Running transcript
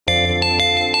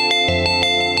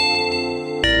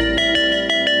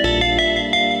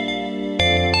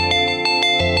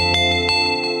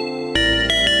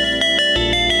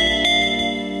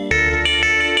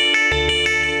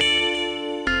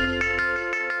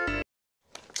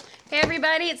Hey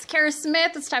everybody, it's Kara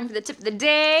Smith. It's time for the tip of the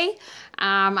day.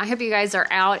 I hope you guys are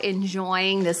out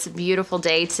enjoying this beautiful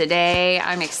day today.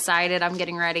 I'm excited. I'm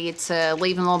getting ready to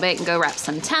leave in a little bit and go wrap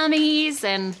some tummies,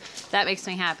 and that makes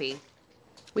me happy.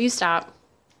 Will you stop?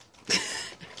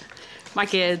 My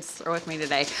kids are with me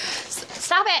today.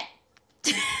 Stop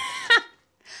it!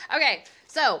 Okay,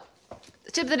 so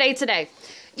the tip of the day today.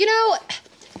 You know,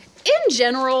 in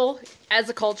general, as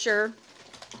a culture,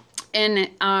 in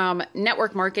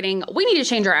network marketing, we need to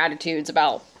change our attitudes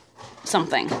about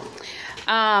something.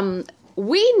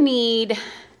 We need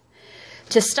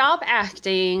to stop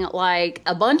acting like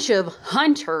a bunch of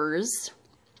hunters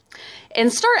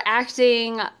and start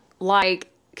acting like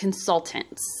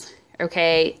consultants,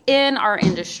 okay, in our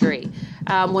industry.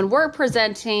 When we're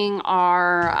presenting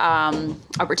our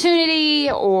opportunity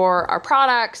or our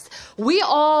products, we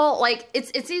all, like,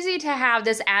 it's easy to have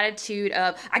this attitude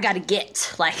of, I gotta get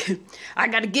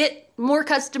more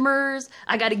customers,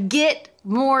 I gotta get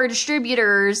more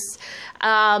distributors.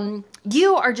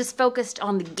 You are just focused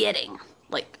on the getting.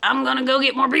 Like, I'm gonna go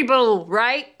get more people,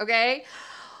 right? Okay?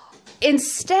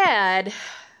 Instead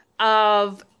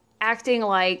of acting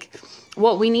like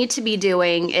what we need to be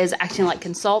doing is acting like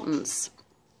consultants.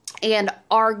 And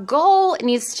our goal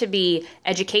needs to be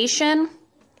education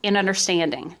and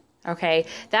understanding, okay?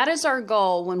 That is our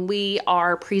goal when we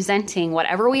are presenting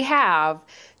whatever we have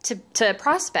to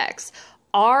prospects.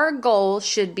 Our goal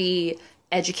should be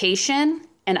education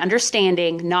and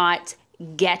understanding, not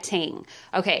getting.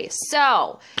 Okay,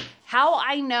 so how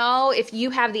I know if you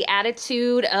have the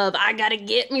attitude of, I gotta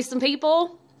get me some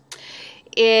people,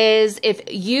 is if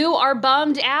you are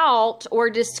bummed out or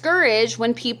discouraged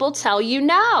when people tell you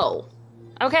no,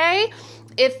 okay?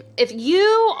 If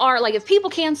you are, like, if people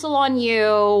cancel on you,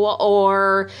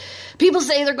 or people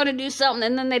say they're going to do something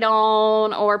and then they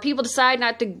don't, or people decide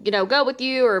not to, you know, go with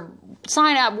you or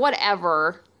sign up,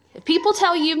 whatever. If people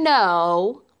tell you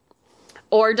no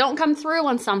or don't come through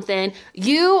on something,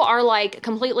 you are, like,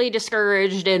 completely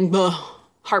discouraged and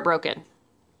heartbroken,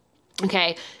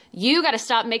 okay? You got to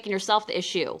stop making yourself the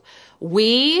issue.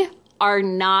 We are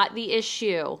not the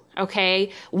issue,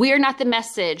 okay? We are not the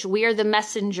message. We are the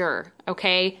messenger,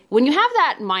 okay? When you have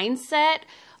that mindset,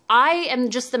 I am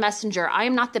just the messenger, I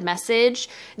am not the message,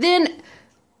 then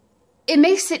it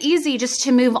makes it easy just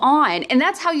to move on. And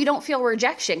that's how you don't feel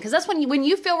rejection. Because that's when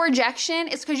you feel rejection,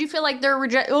 it's because you feel like they're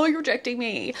you're rejecting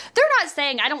me. They're not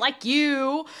saying, I don't like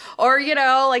you, or, you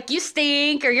know, like, you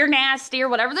stink, or you're nasty, or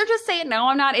whatever. They're just saying, no,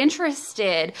 I'm not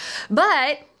interested.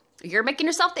 But you're making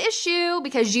yourself the issue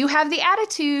because you have the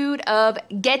attitude of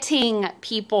getting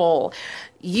people.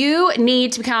 You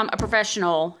need to become a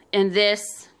professional in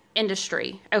this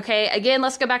industry, okay? Again,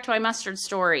 let's go back to my mustard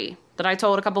story that I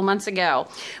told a couple months ago.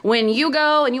 When you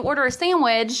go and you order a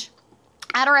sandwich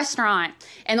at a restaurant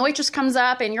and the waitress comes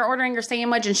up and you're ordering your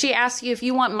sandwich and she asks you if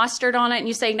you want mustard on it and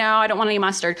you say, no, I don't want any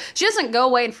mustard. She doesn't go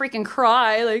away and freaking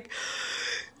cry like,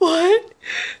 what?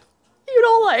 You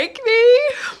don't like me?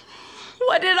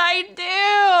 What did I do?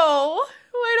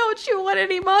 Why don't you want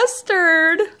any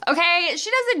mustard? Okay,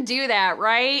 she doesn't do that,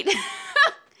 right?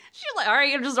 She's like, all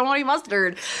right, I just don't want any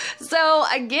mustard. So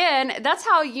again, that's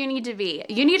how you need to be.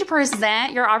 You need to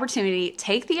present your opportunity,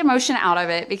 take the emotion out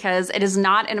of it, because it is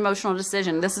not an emotional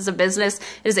decision. This is a business,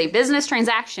 it is a business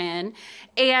transaction,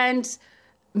 and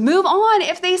move on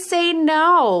if they say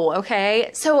no, okay?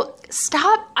 So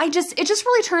stop, it just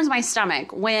really turns my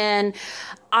stomach when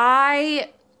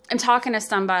I am talking to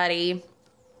somebody.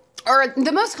 Or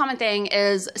the most common thing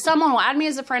is someone will add me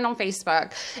as a friend on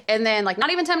Facebook, and then, like, not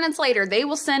even 10 minutes later, they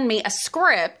will send me a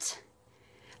script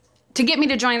to get me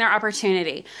to join their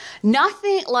opportunity.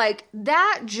 Nothing like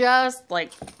that, just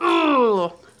like,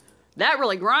 ugh, that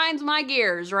really grinds my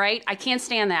gears, right? I can't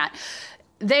stand that.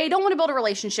 They don't want to build a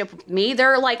relationship with me.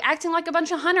 They're, like, acting like a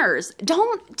bunch of hunters.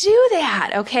 Don't do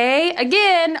that, okay?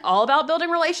 Again, all about building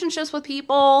relationships with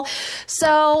people.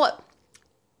 So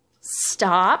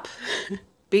stop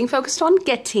being focused on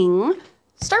getting,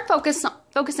 start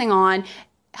focusing on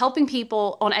helping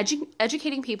people, on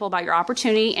educating people about your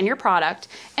opportunity and your product,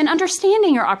 and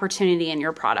understanding your opportunity and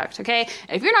your product, okay?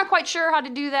 If you're not quite sure how to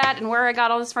do that and where I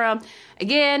got all this from,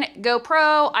 again, go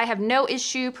pro. I have no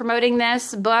issue promoting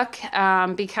this book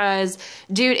because,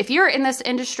 dude, if you're in this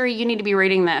industry, you need to be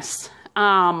reading this.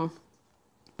 You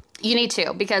need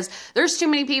to, because there's too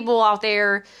many people out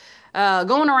there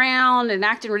going around and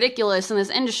acting ridiculous in this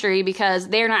industry because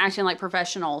they're not acting like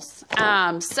professionals.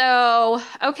 So,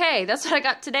 okay, that's what I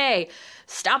got today.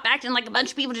 Stop acting like a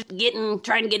bunch of people just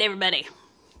trying to get everybody.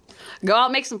 Go out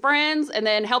and make some friends and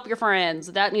then help your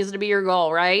friends. That needs to be your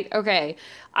goal, right? Okay,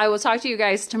 I will talk to you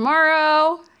guys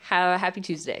tomorrow. Have a happy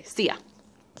Tuesday. See ya.